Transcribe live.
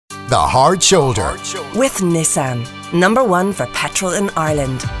The Hard Shoulder. With Nissan. Number one for petrol in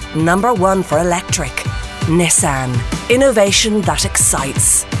Ireland. Number one for electric. Nissan. Innovation that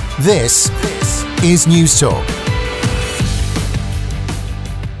excites. This is News Talk.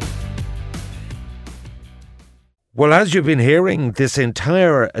 Well, as you've been hearing, this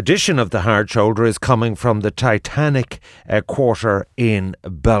entire edition of The Hard Shoulder is coming from the Titanic Quarter in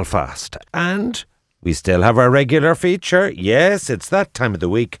Belfast. And we still have our regular feature. Yes, it's that time of the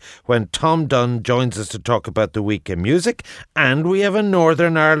week when Tom Dunn joins us to talk about the week in music. And we have a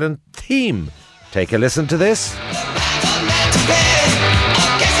Northern Ireland theme. Take a listen to this.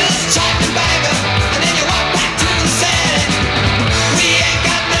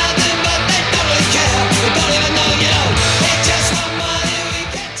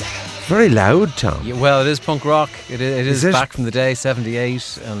 Very loud, Tom. Yeah, well, it is punk rock. It is it? back from the day,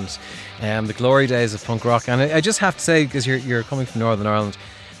 78, and the glory days of punk rock. And I just have to say, because you're coming from Northern Ireland,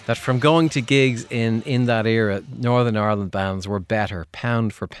 that from going to gigs in that era, Northern Ireland bands were better,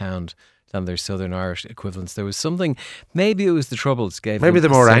 pound for pound, than their Southern Irish equivalents. There was something, maybe it was the Troubles gave Maybe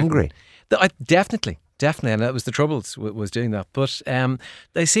them they're more certain- angry. Definitely, and that was the Troubles was doing that. But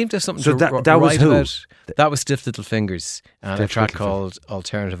they seem to have something So to that was write who? about. That was Stiff Little Fingers, and a Stiff track Little called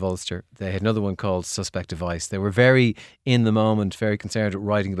Alternative Ulster. They had another one called Suspect Device. They were very in the moment, very concerned with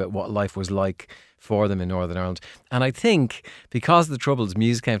writing about what life was like for them in Northern Ireland. And I think because of the Troubles,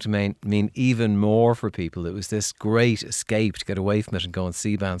 music came to mean even more for people. It was this great escape to get away from it and go and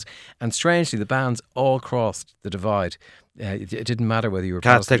see bands. And strangely, the bands all crossed the divide. It didn't matter whether you were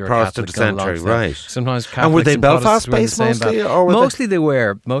Catholic, Protestant or Catholic, Protestant, going along to right. that. Sometimes Catholics And were they Protestants were in the Belfast-based same mostly? band. Or were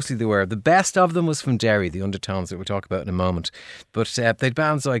Mostly they were. The best of them was from Derry, the Undertones that we'll talk about in a moment. But they had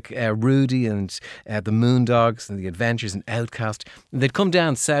bands like Rudy and the Moondogs and the Adventures and Outcast. And they'd come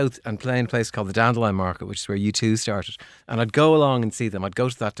down south and play in a place called the Dandelion Market, which is where U2 started. And I'd go along and see them. I'd go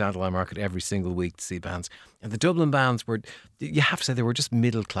to that Dandelion Market every single week to see bands. And the Dublin bands were, you have to say, they were just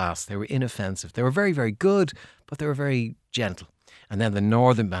middle class. They were inoffensive. They were very, very good, but they were very gentle. And then the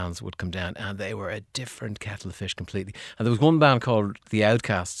northern bands would come down and they were a different kettle of fish completely. And there was one band called The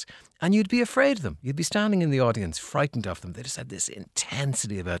Outcasts, and you'd be afraid of them. You'd be standing in the audience frightened of them. They just had this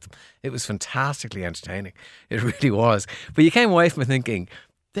intensity about them. It was fantastically entertaining. It really was. But you came away from it thinking,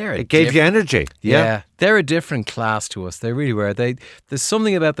 It gave you energy. Yeah, they're a different class to us. They really were. There's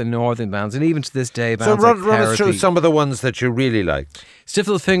something about the northern bands, and even to this day, bands So like run us through Therapy. some of the ones that you really liked. Stiff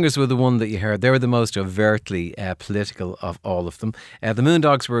Little Fingers were the one that you heard. They were the most overtly political of all of them. The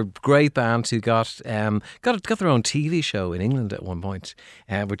Moondogs were a great band who got their own TV show in England at one point,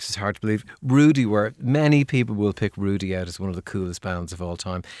 which is hard to believe. Rudy many people will pick Rudy out as one of the coolest bands of all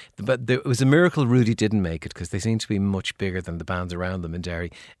time. But it was a miracle Rudy didn't make it, because they seem to be much bigger than the bands around them in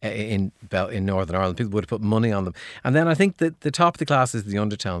Derry, in Northern Ireland. People would have put money on them. And then I think that the top of the class is the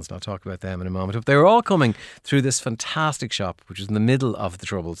Undertones, and I'll talk about them in a moment. But they were all coming through this fantastic shop, which was in the middle of the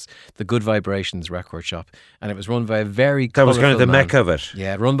Troubles, the Good Vibrations record shop, and it was run by a very That was kind of the man. mecca of it.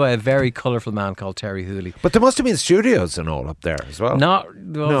 Yeah, run by a very colourful man called Terry Hooley. But there must have been studios and all up there as well.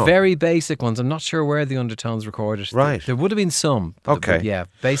 No. Very basic ones. I'm not sure where the Undertones recorded. Right. There would have been some. Okay. But yeah,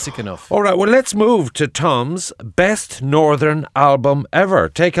 basic enough. All right, well, let's move to Tom's best Northern album ever.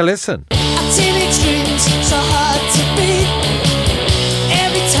 Take a listen. A teenage dream's so hard to beat.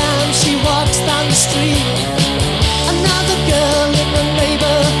 Every time she walks down the street, another girl in the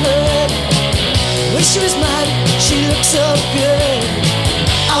neighborhood. When she was mine, she looked so good.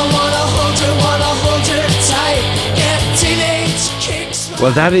 I wanna hold her tight. Get teenage kicks.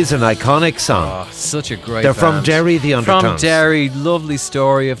 Well, that is an iconic song. Oh, such a great They're from band. Derry, the Undertones. From Derry, lovely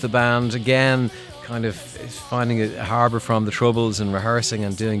story of the band. Again, kind of finding a harbour from the Troubles and rehearsing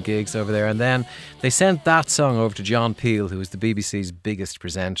and doing gigs over there. And then they sent that song over to John Peel, who was the BBC's biggest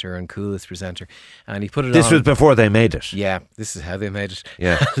presenter and coolest presenter. And he put it on. This was before they made it. Yeah, this is how they made it.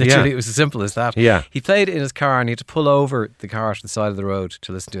 Yeah. Literally, Yeah. it was as simple as that. Yeah. He played it in his car and he had to pull over the car to the side of the road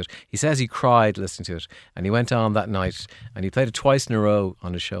to listen to it. He says he cried listening to it, and he went on that night and he played it twice in a row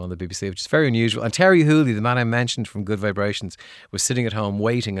on his show on the BBC, which is very unusual. And Terry Hooley, the man I mentioned from Good Vibrations, was sitting at home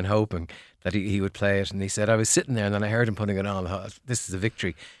waiting and hoping that he would play it. And he said, I was sitting there and then I heard him putting it on. I thought, this is a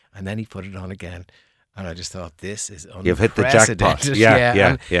victory. And then he put it on again. And I just thought, this is unprecedented. You've hit the jackpot.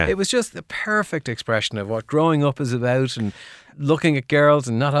 Yeah. And it was just the perfect expression of what growing up is about. And looking at girls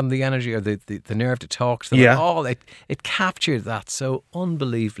and not having the energy or the nerve to talk to them Yeah. at all. It captured that so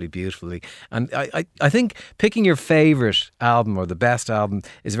unbelievably beautifully. And I think picking your favourite album or the best album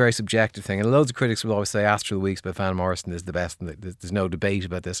is a very subjective thing. And loads of critics will always say Astral Weeks by Van Morrison is the best, and there's no debate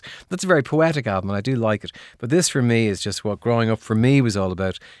about this. That's a very poetic album, and I do like it. But this, for me, is just what growing up for me was all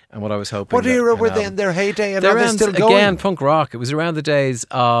about, and what I was hoping. What that era an were they album- in their heyday, and They're are they around, still going? again, punk rock. It was around the days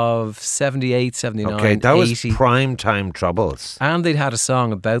of 78, 79, Okay, that was 80. prime time Troubles. And they'd had a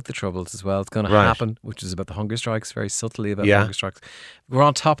song about the Troubles as well. It's going to Right. happen, which is about the hunger strikes, very subtly about Yeah. the hunger strikes. We're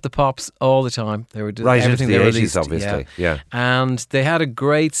on top of the pops all the time. They were Right into everything the they 80s, released, obviously. Yeah. And they had a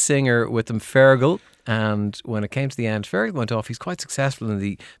great singer with them, Fergal. And when it came to the end, Fergal went off. He's quite successful in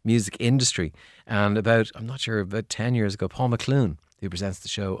the music industry. And about 10 years ago, Paul McClune, who presents the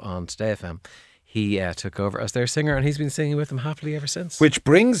show on Today FM, he took over as their singer, and he's been singing with them happily ever since. Which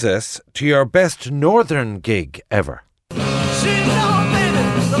brings us to your best northern gig ever. She know, baby,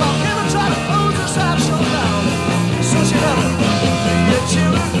 that I'll never try to hold this out so down. So she never get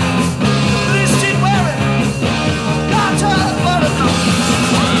children. Please keep wearing. Got to let it know.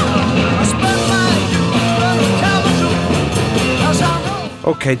 I spent my youth running Kalamazoo, as I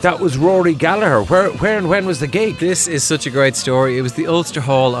know. Okay, that was Rory Gallagher. Where and when was the gig? This is such a great story. It was the Ulster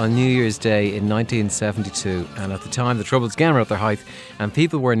Hall on New Year's Day in 1972, and at the time the Troubles again were at their height, and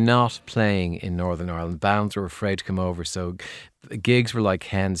people were not playing in Northern Ireland. Bands were afraid to come over, so gigs were like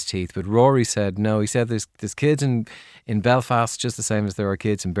hen's teeth. But Rory said no. He said there's kids in Belfast just the same as there are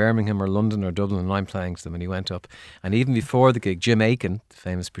kids in Birmingham or London or Dublin, and I'm playing to them. And he went up, and even before the gig, Jim Aiken, the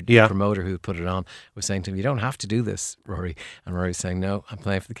famous promoter who put it on, was saying to him, "You don't have to do this, Rory." And Rory was saying, "No, I'm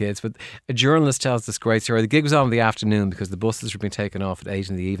playing for the kids." But a journalist tells this great story. The gig was on in the afternoon because the buses were being taken off at 8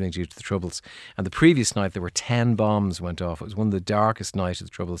 in the evening due to the Troubles. And the previous night there were 10 bombs went off. It was one of the darkest nights of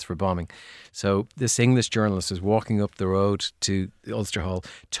the Troubles for bombing. So this English journalist was walking up the road to the Ulster Hall,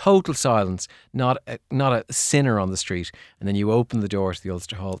 total silence, not a sinner on the street. And then you open the door to the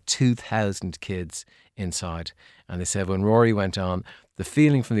Ulster Hall, 2,000 kids inside. And they said when Rory went on, the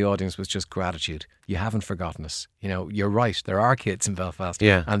feeling from the audience was just gratitude. You haven't forgotten us. You know, you're right. There are kids in Belfast.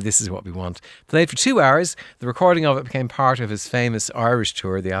 Yeah. And this is what we want. Played for 2 hours. The recording of it became part of his famous Irish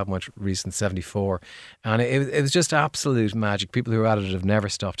tour. The album went released in 74. And it was just absolute magic. People who were at it have never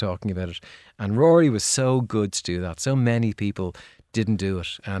stopped talking about it. And Rory was so good to do that. So many people didn't do it,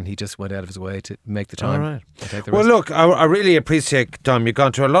 and he just went out of his way to make the time. All right. and take the Well, risk. look, I really appreciate, Tom, you've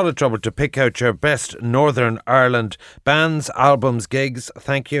gone to a lot of trouble to pick out your best Northern Ireland bands, albums, gigs.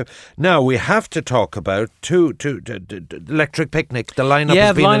 Thank you. Now, we have to talk about Electric Picnic. The lineup Yeah,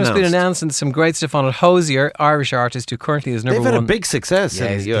 has the been lineup's announced. been announced, and some great stuff on it. Hosier, Irish artist who currently is number They've one. had a big success Yeah,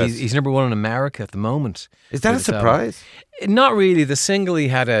 in the US. he's number one in America at the moment. Is that a with his album. surprise? Not really. The single he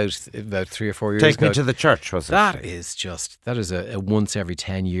had out about 3 or 4 years Take ago. Me to the Church, was it? That is a once every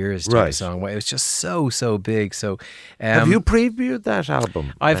 10 years type Right. of song. It was just so big. So Have you previewed that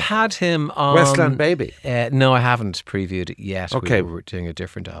album? I've had him on Westland Baby? No, I haven't previewed it yet. Okay. We were doing a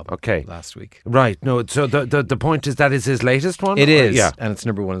different album. Okay. last week. Right. No, so the point is that is his latest one? It Or- is, Yeah. and it's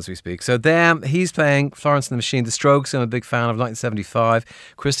number one as we speak. So he's playing Florence and the Machine, The Strokes, who I'm a big fan of, 1975.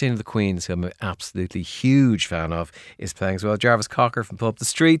 Christine of the Queens, who I'm an absolutely huge fan of, is playing as well. Jarvis Cocker from Pub the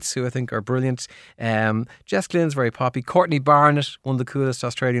Streets, who I think are brilliant. Jess Glynn's very poppy. Courtney Barnett, one of the coolest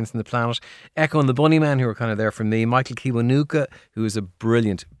Australians on the planet. Echo and the Bunnymen, who are kind of there for me. Michael Kiwanuka, who is a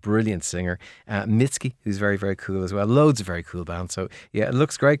brilliant singer. Mitski, who's very, very cool as well. Loads of very cool bands. So yeah, it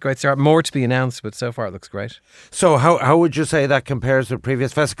looks great start. More to be announced, but so far it looks great. So how would you say that compares with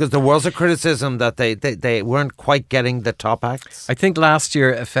previous festivals? Because there was a criticism that they weren't quite getting the top acts. I think last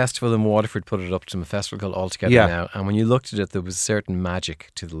year a festival in Waterford put it up to them, a festival called All Together Yeah. Now, and when you looked at it, there was certain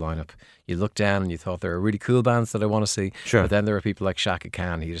magic to the lineup. You looked down and you thought there are really cool bands that I want to see, Sure. but then there are people like Shaka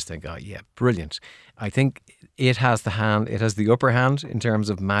Khan who you just think, oh yeah, brilliant. I think it has the upper hand in terms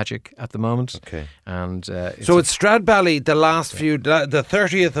of magic at the moment. Okay. And So it's Stradbally the last the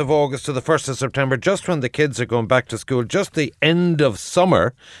 30th of August to the 1st of September, just when the kids are going back to school, just the end of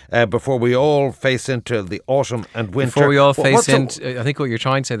summer, before we all face into the autumn and winter. Before we all What's face the- into, I think what you're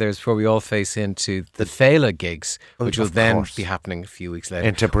trying to say there is before we all face into the Fela gigs, which will of then course. be happening a few weeks later,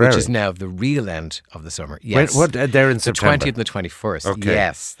 In Tipperary. which is now the real end of the summer. Yes, they're in the September. 20th and the 21st. Okay.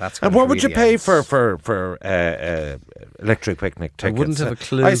 Yes, that's. And when what it would you really pay ends. for Electric Picnic tickets? wouldn't have a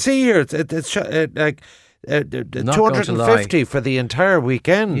clue. I see here it's like Not going to 250 for the entire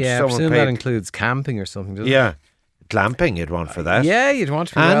weekend. Yeah, I someone presume paid. that includes camping or something, doesn't it? Yeah, glamping you'd want for that. Yeah, you'd want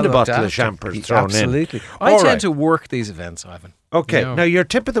to be And well a looked bottle of after. champagne thrown in. Absolutely. I All tend right. to work these events, Ivan. Okay, You know. now your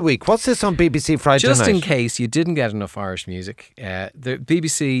tip of the week. What's this on BBC Friday Just night? in case you didn't get enough Irish music, the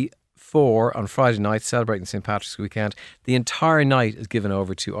BBC 4 on Friday night, celebrating St. Patrick's weekend. The entire night is given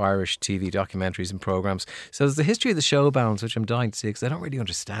over to Irish TV documentaries and programmes. So there's the history of the show bands, which I'm dying to see because I don't really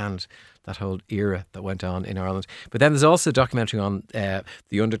understand that whole era that went on in Ireland. But then there's also a documentary on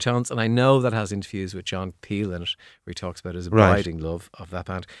the Undertones, and I know that has interviews with John Peel in it, where he talks about his abiding love of that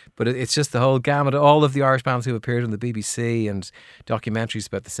band. But it's just the whole gamut of all of the Irish bands who appeared on the BBC and documentaries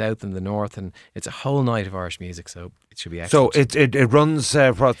about the South and the North, and it's a whole night of Irish music, so it should be excellent. So it runs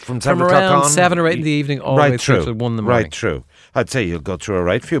from 7 o'clock around on? 7 or 8 in the evening, all the way through till 1 in the morning. Right through. I'd say you'll go through a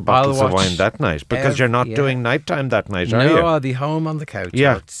right few bottles of wine that night, because you're not doing nighttime that night, are you? No, I'll be home on the couch.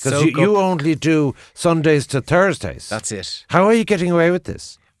 Yeah, because you only do Sundays to Thursdays. That's it. How are you getting away with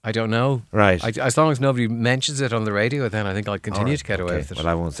this? I don't know. Right. As long as nobody mentions it on the radio, then I think I'll continue to get away with it. Well,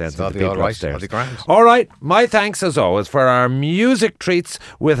 I won't say anything So to I'll be people all right. upstairs. I'll be grand. All right. My thanks as always for our music treats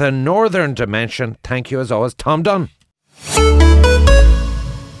with a northern dimension. Thank you as always, Tom Dunn.